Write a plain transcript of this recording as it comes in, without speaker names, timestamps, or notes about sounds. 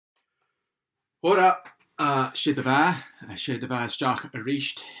Ora, sé de bheith isteach a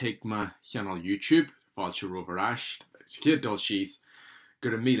ríist hiag ma cheanal YouTube, fáilte rover aist. Is céaddul síos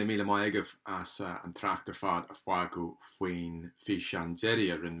gur míle maigah as an trachtar fad a fágu faoin fís an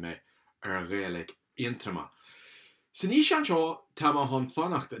déire rin me ar Ghaelg Antrim. Sa ní sean seo tá má hon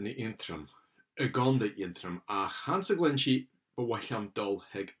fannacht in Antrim, a ganda Antrim, ach hansa glintí bhhaithlam dul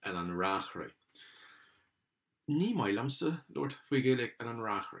hiag eile an Reachraidh. Ní mailamsa Lord faoi Ghaelg eile an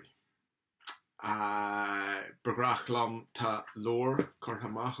Reachraidh. Begrachlam ta lór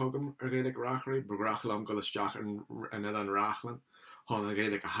corthamach agam ar Ghaelg Reachraidh, begrachlam go isteach an eile an Rathlin hon a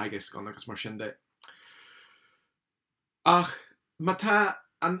Ghaelg a haggis gan agus mar sin de. Ach, ma tá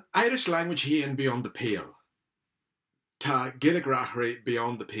an Irish language here and beyond the pale. Tá Ghaelg Reachraidh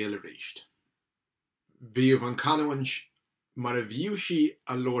beyond the pale a ríist. Bhí van Canúintí mar a bhíú si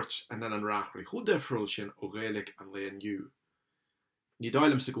a lort an eile an Reachraidh, chu defriúil sin ó Ghaelg an léon nniu. Ní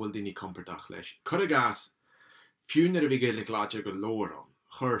dáilm sa ghfuil daoine compordach leis. Cur a gas, fiún ar a bhí Ghaelg láidir go leor an,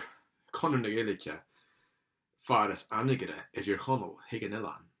 chur conan na Gaeilge faras anigire idir chonal hiag an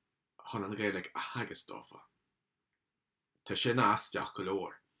Ileán, hon an Ghaelg a haggis dófa. Tá sin ásteach go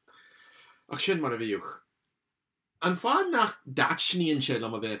leor. Ach sin mar a bhíoch. An fáin nach datsníonn sin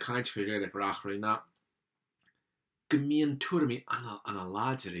am a bheith Caint faoi Ghaelg Reachraidh na go mbíonn tuairimí ana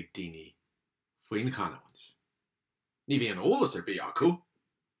láidir ag daoine faoin Canúintí. Ní bhíon ólas ar bí acu,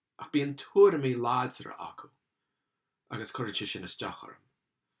 ach bíon tuairimí láidir acu, agus cuirte sin isteach orm.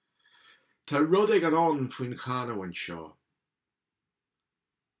 Tá rud ag an faoin Canúintí seo,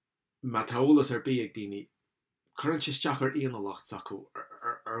 má tá ólas ar bí ag daoine, cuirte isteach ar íonalacht acu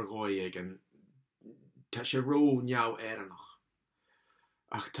ar gáig an tá sé ró neamh éireannach.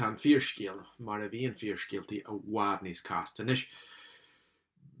 Ach tá an fíorscéal, mar a bhíon fíorscéaltaí a bhád níos casta. Nis,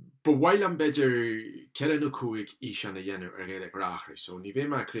 ba bhail an beidir ceann cuaig is an a dhéanamh ar Ghaelg Reachraidh, so ní bhé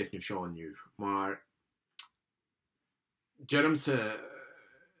mar créithnú seo aniu, mar dearm sa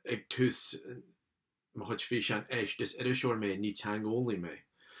ag tús má chuid fís an éis, dis idir mé ní teangolaí mé.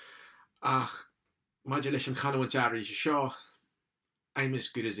 Ach, maidir leis an Canúintí airí seo, I'm as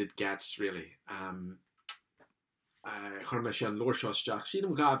good as it gets, really. Chur me sé an lór seo isteach, siad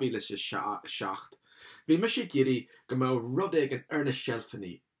am 2007. Bhí me sé géirí go mbeadh rud ag an ar na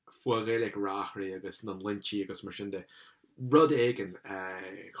seilfanní fuair Ghaelg Reachraidh agus na lintí agus mar sin de rud éigean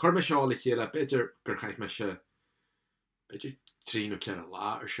chur me seála chéile beidir gur chaith me se beidir trí nó ceann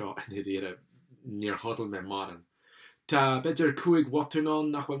lá ar seo in idir níor chodal me maran. Tá beidir cuaig watarnán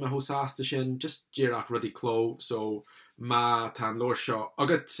nach bhfuil me hósáasta sin just déarach rudí cló, so má tá an lór seo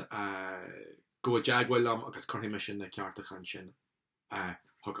agat go deaghfuil am agus chuirtí me sin na ceartachan sin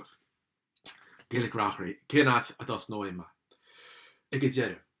thugad. Ghaelg Reachraidh, céanát a dos nóima. Ag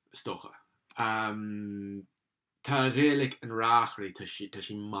deireadh stocha. Tá Ghaelg an Reachraidh tá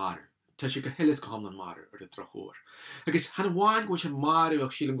sí marú. Tá sí go hilas go an marú ar a trochóir. Agus hana bháin go sé marú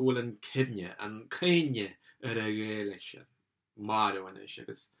ach síl an ghfuil an cibne, an chéine ar a Ghaelg sin. Marú an is,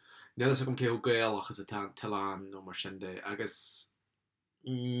 agus nelas agam céú Gaelach as a talán nó mar sin de, agus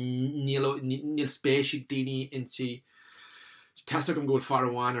níl spéisiigh daoine intí Tessa gom gold far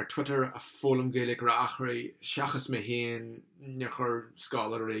one or Twitter a fólam Ghaelg Reachraidh seachas me héin ne chur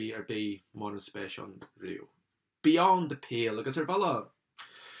scalarí ar bí mar an spéis an riú. Beyond the pale, agus ar balla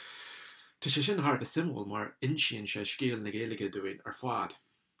tá sé sin thar a simú mar insíonn sé scéal na Gaeilge dúin ar fád.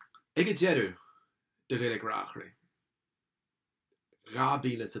 Ag deireadh de Ghaelg Reachraidh. Rá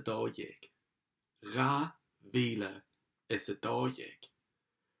bhíle is a dódhéag. Rá bhíle is a dódhéag.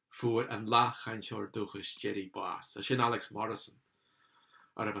 Fuair an lá chainteoir dúchas Jerry Bass, a sin Alex Morrison,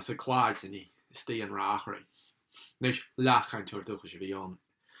 ar a bheits a chláid in istí an Reachraidh. Nis lá chainteoir dúchas a bhí an.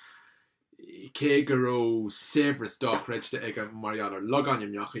 Cé gur ó sévras doch reidte ag a marianar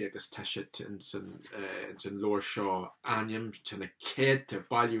loganim neachaí agus teisiid in san lór seo anim tena céadta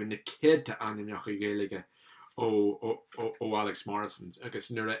bailú in na céadta anim neachaí Gaeilge ó Alex Morrison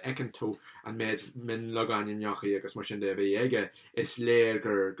agus nuair a ecantó an méid min loganim neachaí agus mar sin de bhí aige is léir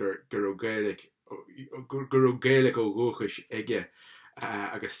gur ó Gaeilge ó gúchas aige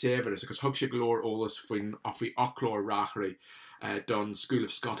agus séveras agus thug sé glór ólas faoin faoi achlór Reachraidh don School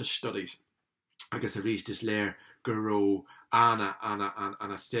of Scottish Studies agus a ríist is léir gur ó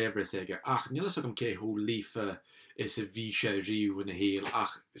ana séveras aige. Ach, nílas agam cé thó lífa is a bhí sé riú in a héal,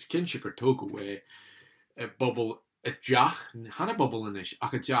 ach is cin se gur tóg away a bubble a deach, hana bubble in is,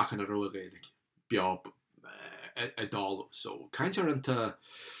 ach a deach in a roa Gaeilge, beab a dal. So, Caint ar anta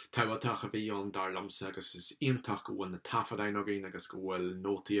Táhaach a bhí an dar lamsa agus is ionintach go bhfuil na tafadain agin agus go bhfuil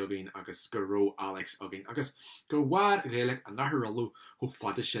nótaí agin agus go ró Alex agin agus go bhhar Ghaeilge an nachralú ó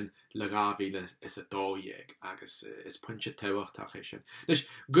fada sin le gáhíle is a dóhéag agus is punte táhachtach é sin. Leis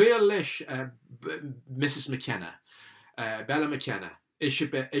Gael leis Mrs. McKenna, Bella McKenna,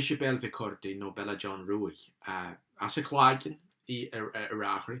 Isabel Vicordi nó Bella John Rui as a chláigen í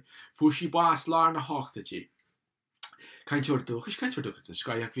Reachraidh fu si bás lár na háchtatí. Caint is caint an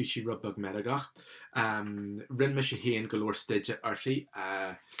scaíach bhí si rubbag meragach rinn me sé héan go leor steide artí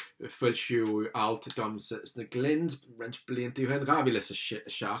fuil siú alt dom na Glens rent bliantí hen gáhíle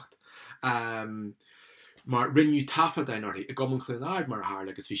seacht mar rinneú tafadain ortí a gomon chluin áid mar hála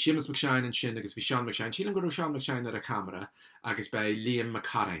agus bhí Seamus McShane an sin agus bhí Sean McShane sílan go Sean McShane ar a camera agus bei Liam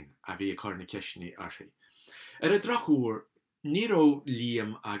McCarrain a bhí a corna ceisní ortí. Ar a drachúr níró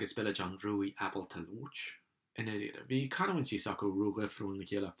Liam agus Bella John Rui abal talúch in éire. Bhí Canúintí sacu rúga frún na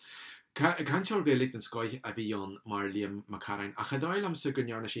chéile. Caintear Gaeilge an scoith a bhí an mar Liam McCarrain a chadáilm sa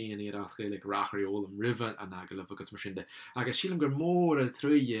gonnearna sí in éire Ghaeilge Reachraidh ólam rivan a nagala agus mar sinnde. Agus sílam gur mór a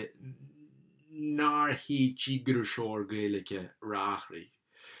trúige nar hí tígur seoir Ghaeilge Reachraidh.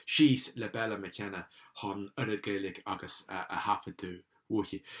 Síos le Bella McKenna hon arid Ghaeilge agus a hafadú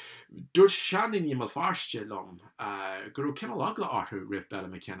wuchi. Dúir seanin í mal farste lom gur cemal agla orthú rih Bella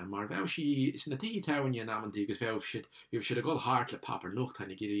McKenna mar bheith si is na tíí táhain an amantí agus bheith siad a gáil háart le papar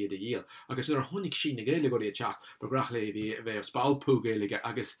nuachtainna gur iad a dhéal agus nuair a thunig sin na Ghaeilge goí a teach ba grach le bheith spalpú Ghaeilge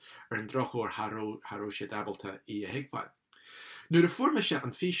agus ar an drochóir haró siad abalta í a hiagfáil. Nuair a fuairme se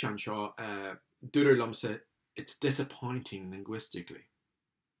an fís an seo dúidir lomsa it's disappointing linguistically.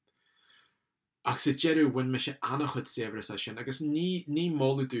 Ach sa jeru win me se annachchud sévras a sin agus ní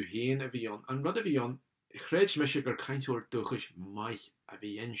móla dú héin a bhí an rud a bhí an chréid me se gur caintúir dúchas maith a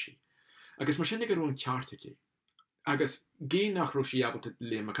bhí insi. Agus mar sinna gur rún ceartaí. Agus gé nachró sí abalta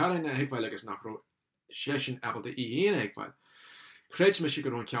le McCarrain a heagháil agus nachró sin abalta í héana heagháil. Chréid me se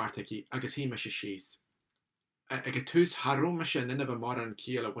gur rún ceartaí agus hí me se síos. Ag tús harú me sin inna bh mar an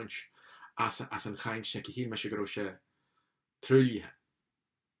cíal a wins as an chaint se hí me se gur se trúlíthe.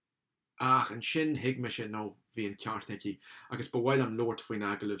 Ach an sin hiig me sin nó bhí an ceartaí agus bhhail am Lord faoin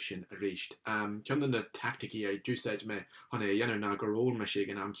agalibh sin a réist. Cean na tacticí a dúsáid me chuna dhéanana na gur ról me sé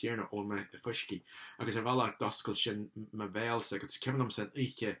an am céarna ó me i fuiscí agus a bhela doscail sin me bhéilsa agus ceannam san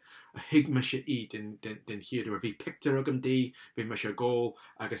ige a hiig me se í den hiadú bhí pictar agam dí bhí me se ggóil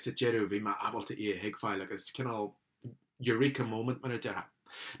agus sa jeú bhí me abalta í a hiagfáil agus cinál eureka moment mar a deartha.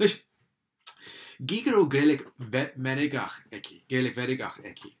 Leis gígur ó Ghaeilge menigach eici, Ghaeilge verigach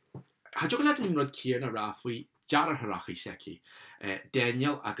eici. Had you let him rud céarna rá faoi deartharachaí seici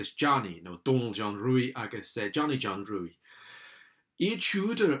Daniel agus Johnny nó Donald John Rui agus Johnny John Rui. Iad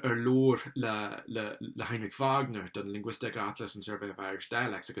siúdar ar lór le Heinrich Wagner don Linguistic Atlas and Survey of Irish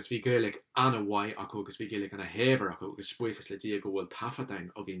Dialects agus bhí Ghaeilge anna bhaid acu agus bhí Ghaeilge anna hébar acu agus spuochas le dtí go bhfuil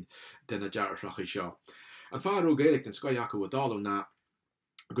tafadain agin denna deartharachaí seo. An fearr ó Ghaeilge den scoith acu bhdálú na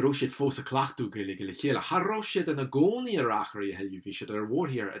Gro siad fós a clachtú Ghaeilge le chéile. Harró siad an a gcónaí a Reachraidh a heilú bhí siad ar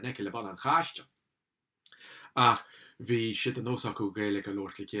bhórthíar a neice le ball an chaiste. Ach bhí siad anós acu Ghaeilge a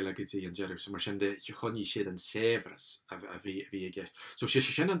lórt le chéile go dtí an jeirh sa mar sin de chuní siad an sévras a bhí a gceist. So si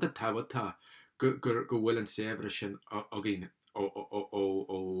sin an de tabhatá go bhfuil an sévras sin agin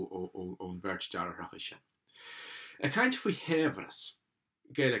ón bhirt dearthracha sin. A caint faoi hévras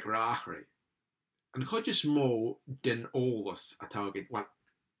Ghaeilge Reachraidh an chud is mó den ólas atá agin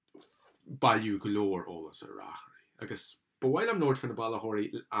bailú golóir ólas a Reachraidh. Agus bhhail am nóir fan na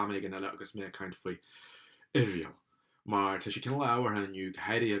ballachóirí amígan eile agus mé caint faoi irial. Mar tá sé cin leabhartha aniu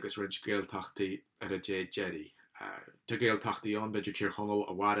heirí agus rint Gaeltachtaí ar a Jerry. Tá Gaeltachtaí an beidir tíir chongal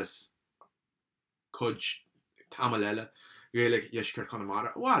a bhharas chud tamil eile Ghaeilge dheisceir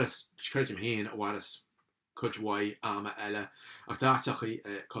Conamara. Bhharas chuirtim héin a bhharas chud mhaid ama eile ach dáteachí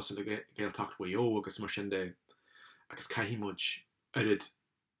cosú le Gaeltacht mhaó agus mar sin de agus caithimid arid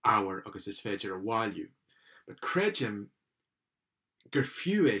ábhar agus is féidir a bháilú. But creidim gur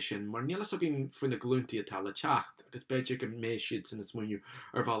fiú é sin mar nílas agin faoin na glúntaí atá le teacht agus beidir go méid siad san is muinniú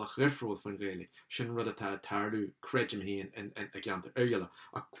ar bhealach rifriúil faoin Ghaeilge sin rud atá tarlú creidim héin a gceanta airgeala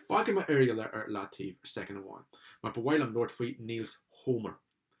ach fágam a airgeala ar látaobh ar second amháin. Mar bhhail am Lord faoi Niels Homer.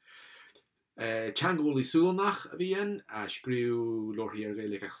 Teangólaí súlnach a bhíon scríú lorthaí ar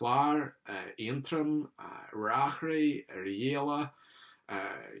Ghaeilge a chláir, Antrim, Reachraidh, ar eile,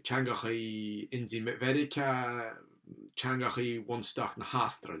 teangachaí Indí Merica, teangachaí bhainsteach na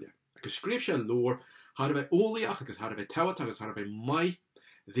Hastráile. Agus scríobh sé lór how bheith ólaíach agus how bheith tábhacht agus how bheith mai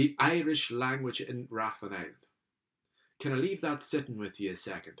the Irish language in Rathlin Island. Can I leave that sitting with you a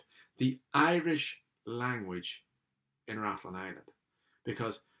second? The Irish language in Rathlin Island.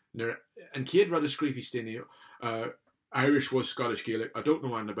 Because And Kate rather screefy stinny, Irish was Scottish Gaelic. I don't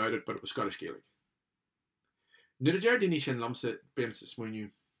know anything about it, but it was Scottish Gaelic. Nuair a deir daoine sin lamsa béimsa smuinniú,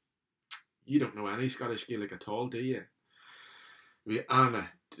 you don't know any Scottish Gaelic at all, do you? Bhí Anna,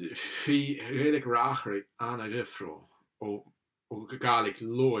 fi Ghaelg Reachraidh Anna Gifro, o Gaelic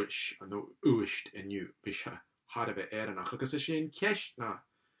loish an o uisht iniu, bhí se had a bit éireannach, agus is sin ceist na.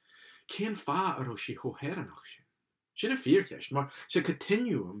 Cén fá ar ó si ho éireannach sin. Sin a fear ceist, mar se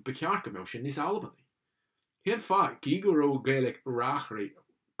continuum becearca mé sin níos Albany. Cén fá gígur ó Ghaelg Reachraidh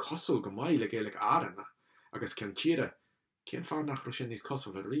cosol go maith le Gaelic áranna, agus cén tíre, cén fá nach ro sin níos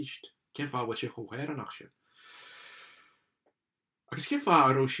cosol a ríist. Cén fá bhfuil si ho éireannach sin. Agus cén fá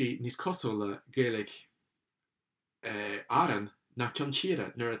ar ó si níos cosol le Gaelic áran na cean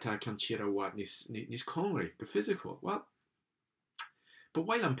tíre, nuair atá cean tíre bhhad níos cóngraí go physical. Well, ba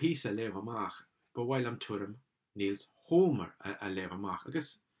bhfuil an písa léamh amach, ba bhfuil an tuairim níls Homer a léamh amach,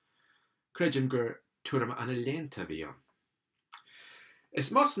 agus creidim gur tuairim an a lénta bhí an. It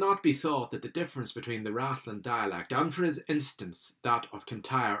must not be thought that the difference between the Rathlin dialect and, for instance, that of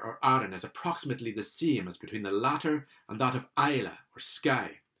Kintyre or Arran is approximately the same as between the latter and that of eile or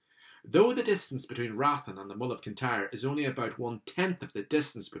Skye. Though the distance between Rathlin and the Mull of Kintyre is only about 1/10 of the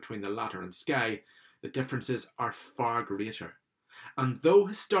distance between the latter and Skye, the differences are far greater. And though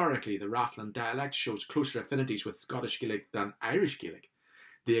historically the Rathlin dialect shows closer affinities with Scottish Gaelic than Irish Gaelic,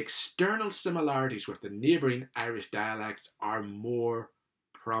 the external similarities with the neighbouring Irish dialects are more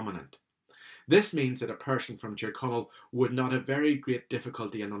prominent. This means that a person from Tyrconnell would not have very great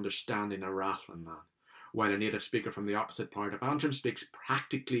difficulty in understanding a Rathlin man, while a native speaker from the opposite part of Antrim speaks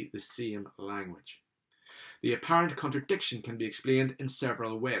practically the same language. The apparent contradiction can be explained in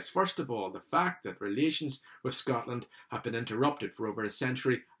several ways. First of all, the fact that relations with Scotland have been interrupted for over a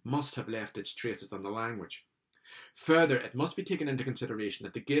century must have left its traces on the language. Further, it must be taken into consideration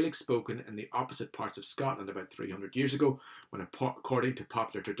that the Gaelic spoken in the opposite parts of Scotland about 300 years ago, when according to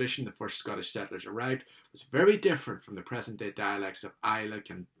popular tradition the first Scottish settlers arrived, was very different from the present-day dialects of eile,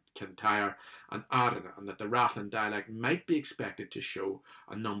 Kintyre and Arran, and that the Rathlin dialect might be expected to show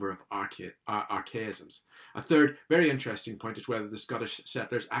a number of archaisms. A third, very interesting point is whether the Scottish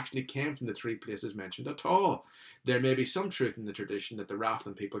settlers actually came from the three places mentioned at all. There may be some truth in the tradition that the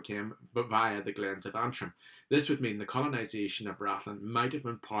Rathlin people came via the Glens of Antrim. This would mean the colonisation of Rathlin might have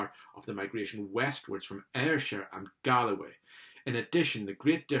been part of the migration westwards from Ayrshire and Galloway. In addition, the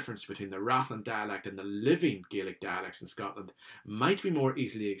great difference between the Rathlin dialect and the living Gaelic dialects in Scotland might be more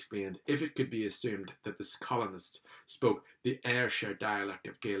easily explained if it could be assumed that the colonists spoke the Ayrshire dialect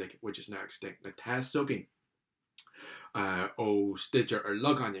of Gaelic, which is now extinct. Na tá sugin ó stidir ar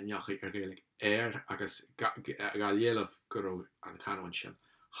logáin neachaí ar Gaelic agus Ghaelg gurú an Canúintí sin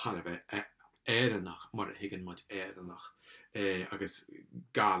hala bheith éireannach mar a higann muid éireannach agus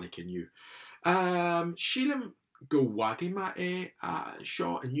Gaelic inniu. Sílim go wagi ma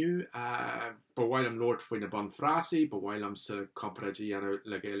seo aniu ba bhfuil am Lord faoin na bon frasi, ba bhfuil am sa comparaí ana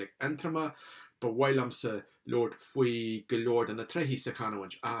le Gaelic Intrama, ba bhfuil am sa Lord faoi go Lord an na treihí sa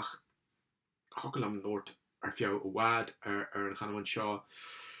Canúint ach hocail am Lord ar fiú ó bhhad ar an Canúint seo.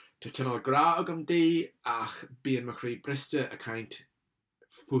 Tá cinál gra agam dí ach bíon mo chrí briste a Caint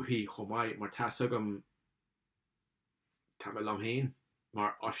fuhí chomáid mar tá agam tá me lam héin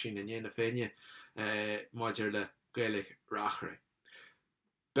mar osin na dhéana féine Maidir le Ghaelg Reachraidh.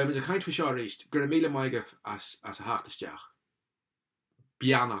 Be me de Caint fa seo ríist, gur míle maigah as a háachtasteach.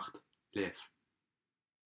 Beannacht léamh.